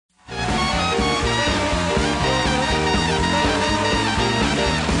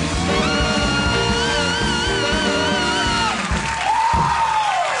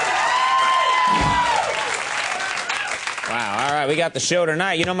got the show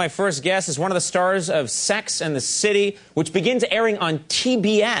tonight. You know, my first guest is one of the stars of Sex and the City, which begins airing on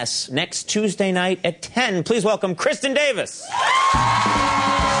TBS next Tuesday night at 10. Please welcome Kristin Davis.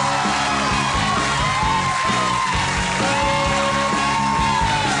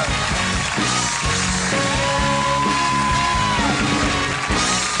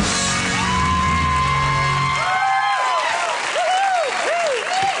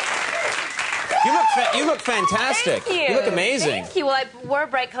 You look fantastic. Thank you. You look amazing. Thank you. Well, I wore a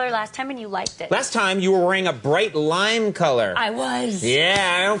bright color last time, and you liked it. Last time, you were wearing a bright lime color. I was.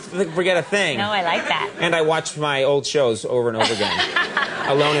 Yeah, I don't forget a thing. No, I like that. And I watched my old shows over and over again.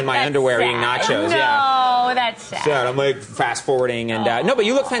 Alone in my underwear sad. eating nachos. No, yeah. That's sad. So I'm like fast forwarding and no, but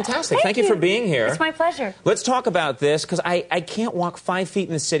you look fantastic. Thank you for being here. It's my pleasure. Let's talk about this because I can't walk 5 feet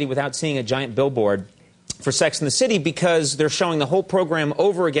in the city without seeing a giant billboard for Sex and the City because they're showing the whole program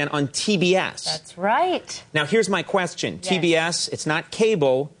over again on TBS. That's right. Now, here's my question. Yes. TBS, it's not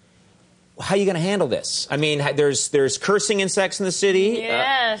cable. How are you going to handle this? I mean, there's cursing in Sex and the City.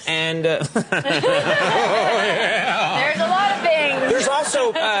 Yes. There's There's a lot of things. There's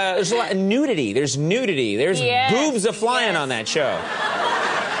also there's a lot of nudity. There's nudity. There's boobs a-flying on that show.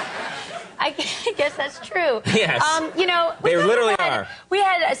 I guess that's true. Yes. You know, They literally are. We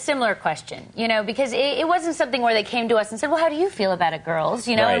had a similar question, you know, because it wasn't something where they came to us and said, well, how do you feel about it, girls?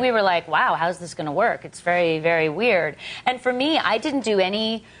 You know, Right. and we were like, wow, how's this going to work? It's very, very weird. And for me, I didn't do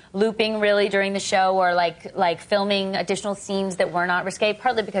any looping really during the show or like filming additional scenes that were not risque,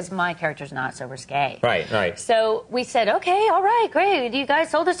 partly because my character's not so risque. Right. So we said, okay, all right, great. You guys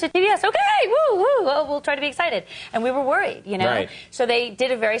sold us to TBS. Okay, woo, woo. Well, we'll try to be excited. And we were worried, you know. Right. So they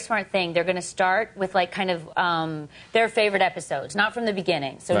did a very smart thing. They're going to start with like kind of their favorite episodes, not from the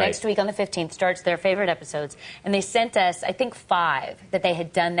beginning. So Right. next week on the 15th starts their favorite episodes. And they sent us, I think, 5 that they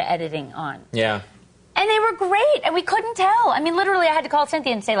had done the editing on. Yeah. And they were great, and we couldn't tell. I mean, literally, I had to call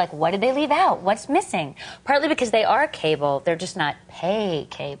Cynthia and say, like, what did they leave out? What's missing? Partly because they are cable. They're just not pay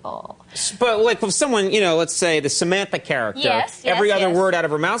cable. But, like, if someone, you know, let's say the Samantha character, Yes, every other yes. word out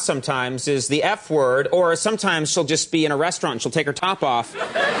of her mouth sometimes is the F word, or sometimes she'll just be in a restaurant and she'll take her top off.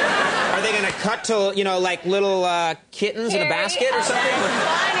 Are they going to cut to, you know, like little kittens in a basket or something?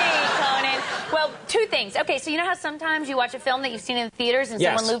 Funny, Conan. Well, 2 things. Okay, so you know how sometimes you watch a film that you've seen in the theaters and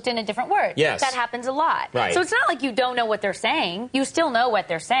Yes. someone looped in a different word? Yes. That happens a lot. Right. So it's not like you don't know what they're saying. You still know what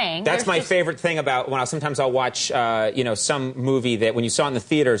they're saying. That's my favorite thing about when sometimes I'll watch, you know, some movie that when you saw in the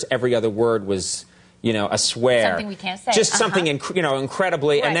theaters, every other word was, you know, a swear. Something we can't say. Just something, you know,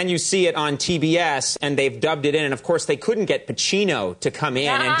 incredibly. Right. And then you see it on TBS, and they've dubbed it in. And, of course, they couldn't get Pacino to come in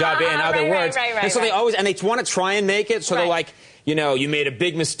and dub in other words. Right, and so they always, and they want to try and make it, so they're Right. like, you know, you made a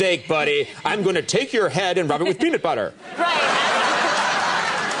big mistake, buddy. I'm going to take your head and rub it with peanut butter. Right.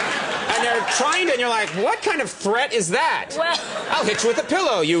 And they're trying to, and you're like, what kind of threat is that? Well, I'll hit you with a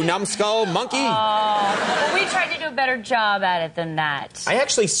pillow, you numbskull monkey. well, we tried to do a better job at it than that. I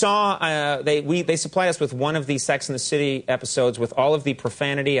actually saw, they supplied us with one of the Sex and the City episodes with all of the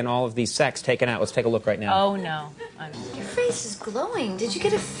profanity and all of the sex taken out. Let's take a look right now. Oh, no. Your face is glowing. Did you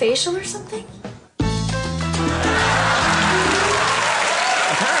get a facial or something?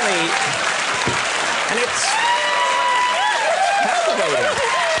 Apparently, and it's captivating.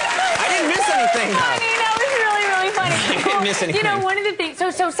 I didn't miss anything, though. Funny, that was really, really funny. I didn't miss anything. You know, one of the things,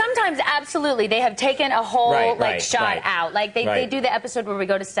 so sometimes, absolutely, they have taken a whole, shot out. Like, they do the episode where we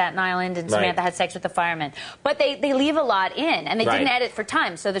go to Staten Island and Samantha had sex with the fireman. But they leave a lot in, and they didn't edit for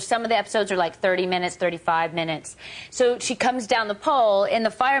time. So there's some of the episodes are like 30 minutes, 35 minutes. So she comes down the pole in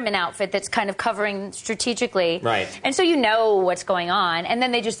the fireman outfit that's kind of covering strategically. Right. And so you know what's going on. And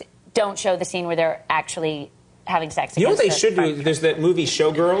then they just don't show the scene where they're actually having sex. You know what they should do? There's that movie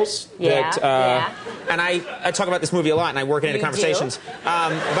Showgirls. Yeah, that, And I talk about this movie a lot, and I work it into conversations.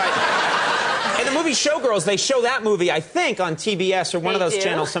 But in the movie Showgirls, they show that movie, I think, on TBS or one of those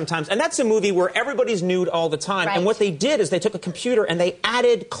channels sometimes. And that's a movie where everybody's nude all the time. Right. And what they did is they took a computer and they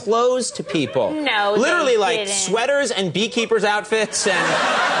added clothes to people. No, literally they like didn't. sweaters and beekeepers' outfits and.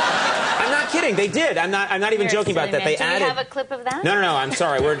 I'm not kidding. They did. I'm not even joking about that. They Do added. we have a clip of that? No. I'm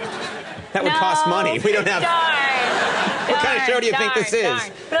sorry. That would cost money. We don't have. What kind of show do you think this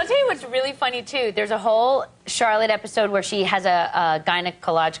is? But I'll tell you what's really funny too. There's a whole Charlotte episode where she has a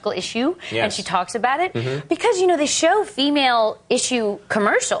gynecological issue and she talks about it because you know they show female issue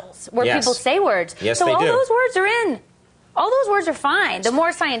commercials where people say words. Yes, so they all do. those words are in. All those words are fine. The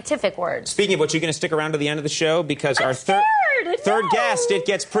more scientific words. Speaking of which, you're going to stick around to the end of the show because our third guest, it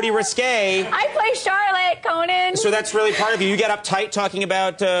gets pretty risque. I play Charlotte, Conan. So that's really part of you. You get uptight talking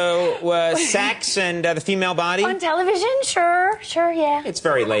about sex and the female body? On television? Sure, yeah. It's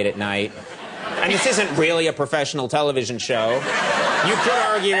very late at night. And this isn't really a professional television show. You could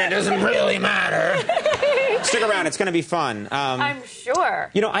argue it doesn't really matter. Stick around. It's going to be fun. I'm sure.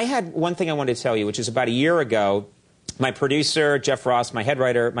 You know, I had one thing I wanted to tell you, which is about a year ago, my producer, Jeff Ross, my head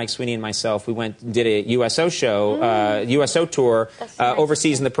writer, Mike Sweeney, and myself, we went and did a USO show, USO tour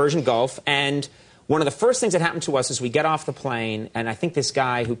overseas in the Persian Gulf. And one of the first things that happened to us is we get off the plane, and I think this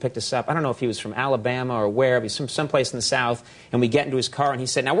guy who picked us up, I don't know if he was from Alabama or where, but from someplace in the South, and we get into his car, and he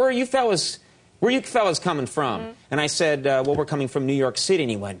said, now, where are you fellas coming from? And I said, well, we're coming from New York City. And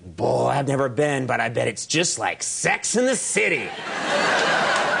he went, boy, I've never been, but I bet it's just like Sex in the City.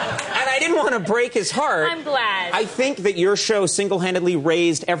 And I didn't want to break his heart. I'm glad. I think that your show single-handedly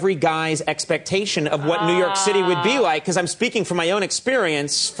raised every guy's expectation of what New York City would be like, because I'm speaking from my own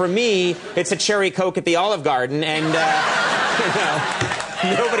experience. For me, it's a cherry Coke at the Olive Garden, and, you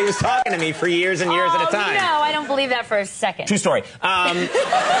know, nobody was talking to me for years and years at a time. No, I don't believe that for a second. True story.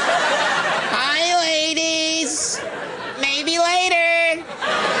 Hi, ladies. Maybe later.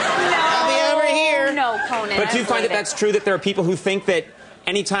 No. I'll be over here. No, Conan. But do you find that that's true, that there are people who think that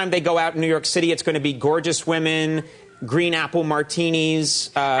anytime they go out in New York City, it's going to be gorgeous women, green apple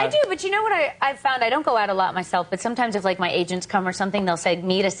martinis? I do, but you know what I've found? I don't go out a lot myself, but sometimes if, like, my agents come or something, they'll say,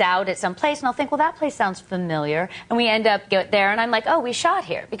 meet us out at some place, and I'll think, well, that place sounds familiar. And we end up there, and I'm like, oh, we shot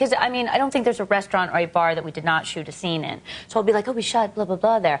here. Because, I mean, I don't think there's a restaurant or a bar that we did not shoot a scene in. So I'll be like, oh, we shot blah, blah,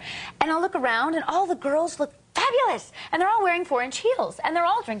 blah there. And I'll look around, and all the girls look fabulous. And they're all wearing 4-inch heels. And they're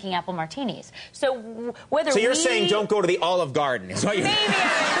all drinking apple martinis. So whether So you're saying don't go to the Olive Garden, is what you're saying? Maybe I was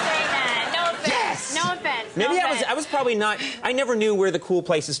saying that. No offense. Yes! No offense. Maybe I was probably not. I never knew where the cool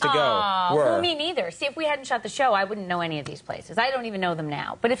places to go were. Well, me neither. See, if we hadn't shot the show, I wouldn't know any of these places. I don't even know them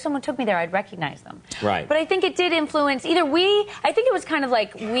now. But if someone took me there, I'd recognize them. Right. But I think it did influence I think it was kind of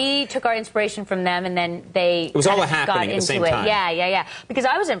like we took our inspiration from them, and then they It was all got happening at the same time. Yeah. Because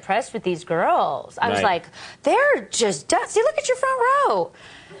I was impressed with these girls. I was like, they're just see, look at your front row.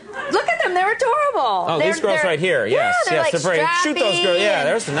 Look at them, they're adorable. Oh, these girls right here, yes. Yeah, they're like very, shoot those girls. Yeah,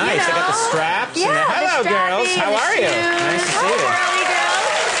 there's nice. They got the straps. Yeah, and hello, the girls. How are you? Nice to see you. Girly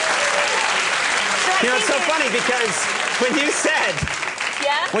girls. You know, it's so funny because when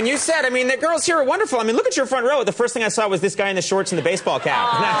you said, I mean, the girls here are wonderful. I mean, look at your front row. The first thing I saw was this guy in the shorts and the baseball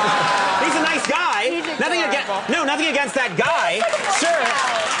cap. He's a nice guy. Nothing against that guy. Sure.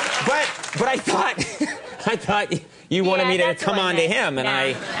 But I thought you wanted me to come on to him, and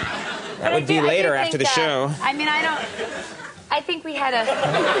that would be later after the show. I mean, I think we had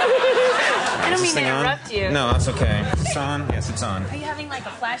I don't mean to interrupt you. No, that's okay. It's on? Yes, it's on. Are you having like a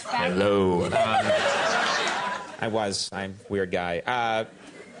flashback? Hello. I'm a weird guy.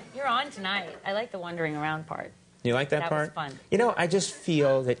 You're on tonight. I like the wandering around part. You like that part? That was fun. You know, I just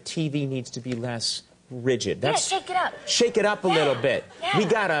feel that TV needs to be less rigid. Shake it up. Shake it up a little bit.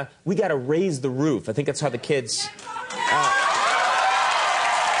 Yeah. We gotta raise the roof. I think that's how the kids.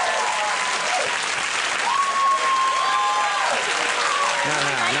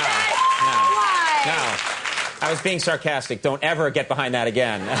 No. I was being sarcastic. Don't ever get behind that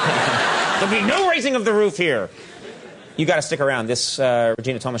again. There'll be no raising of the roof here. You got to stick around. This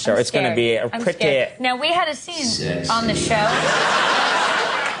Regina Thomas show. It's going to be pretty. Now, we had a scene on the show.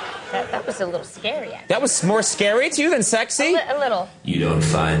 That was a little scary, actually. That was more scary to you than sexy? A little. You don't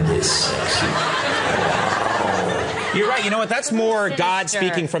find this sexy. You're right. You know what? That's more God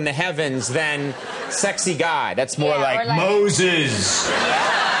speaking from the heavens than sexy God. That's more like Moses.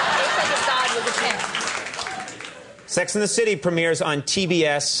 Yeah. It's like if God was a man. Sex and the City premieres on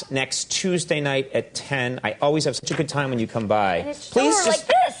TBS next Tuesday night at 10. I always have such a good time when you come by. And it's just like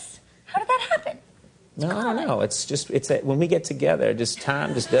this. How did that happen? No, I don't know. It's that when we get together,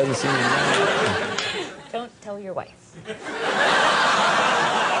 time just doesn't seem to matter. Don't tell your wife.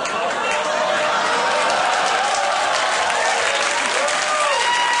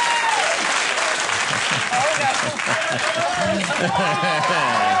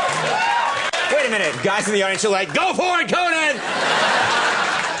 Wait a minute. Guys in the audience are like, go for it, Conan!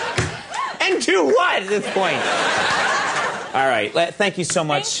 And do what at this point? All right. Thank you so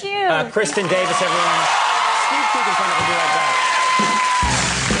much. Thank you. Kristin Davis, everyone. Steve Coogan, we'll be right back.